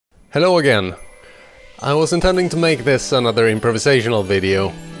Hello again. I was intending to make this another improvisational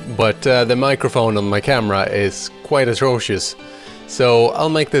video, but the microphone on my camera is quite atrocious, so I'll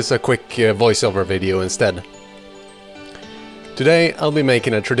make this a quick voiceover video instead. Today I'll be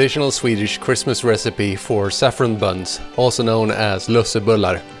making a traditional Swedish Christmas recipe for saffron buns, also known as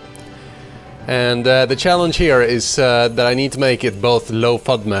lussebullar. And the challenge here is that I need to make it both low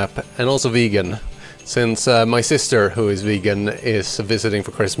FODMAP and also vegan, since my sister, who is vegan, is visiting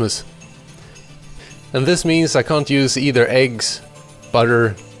for Christmas. And this means I can't use either eggs,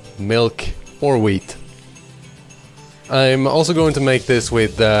 butter, milk or wheat. I'm also going to make this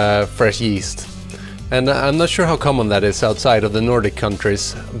with fresh yeast. And I'm not sure how common that is outside of the Nordic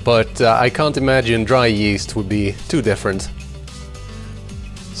countries, but I can't imagine dry yeast would be too different.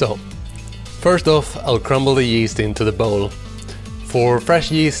 So, first off, I'll crumble the yeast into the bowl. For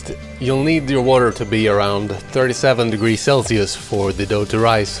fresh yeast, you'll need your water to be around 37 degrees Celsius for the dough to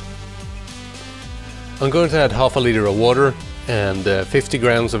rise. I'm going to add half a liter of water and 50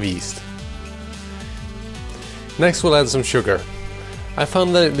 grams of yeast. Next we'll add some sugar. I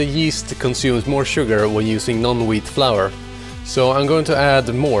found that the yeast consumes more sugar when using non-wheat flour, so I'm going to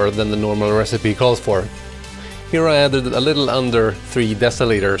add more than the normal recipe calls for. Here I added a little under 3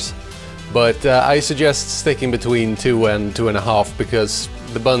 deciliters. But I suggest sticking between 2 and 2.5 because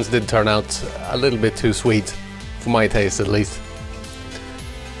the buns did turn out a little bit too sweet, for my taste at least.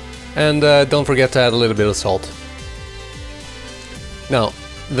 And don't forget to add a little bit of salt. Now,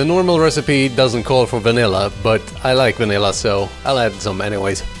 the normal recipe doesn't call for vanilla, but I like vanilla, so I'll add some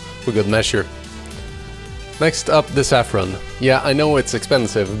anyways, for good measure. Next up, the saffron. Yeah, I know it's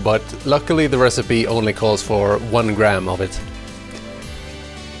expensive, but luckily the recipe only calls for 1 gram of it.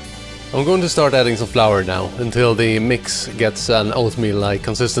 I'm going to start adding some flour now, until the mix gets an oatmeal-like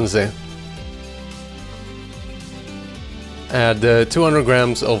consistency. Add 200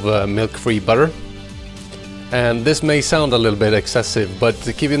 grams of milk-free butter. And this may sound a little bit excessive, but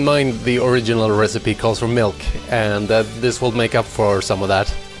keep in mind the original recipe calls for milk, and this will make up for some of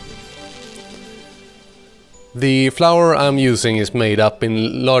that. The flour I'm using is made up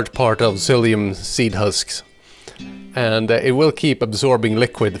in large part of psyllium seed husks. And it will keep absorbing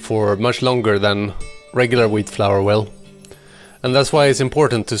liquid for much longer than regular wheat flour will. And that's why it's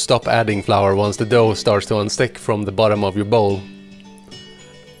important to stop adding flour once the dough starts to unstick from the bottom of your bowl.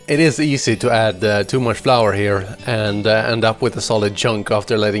 It is easy to add too much flour here and end up with a solid chunk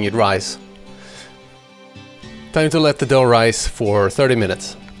after letting it rise. Time to let the dough rise for 30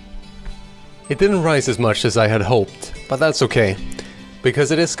 minutes. It didn't rise as much as I had hoped, but that's okay,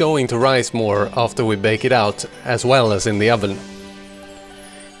 because it is going to rise more after we bake it out, as well as in the oven.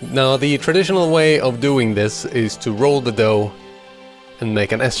 Now, the traditional way of doing this is to roll the dough and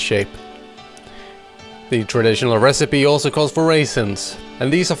make an S shape. The traditional recipe also calls for raisins,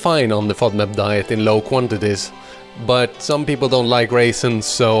 and these are fine on the FODMAP diet in low quantities, but some people don't like raisins,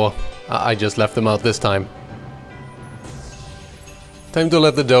 so I just left them out this time. Time to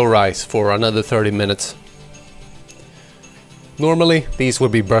let the dough rise for another 30 minutes. Normally, these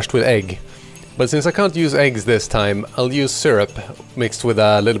would be brushed with egg, but since I can't use eggs this time, I'll use syrup mixed with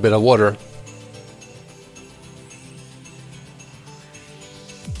a little bit of water.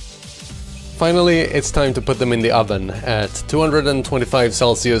 Finally, it's time to put them in the oven at 225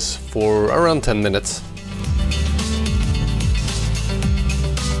 Celsius for around 10 minutes.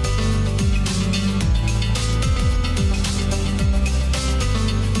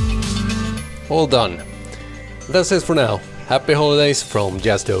 All done. That's it for now. Happy holidays from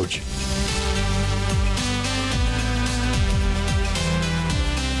Jazz Doge.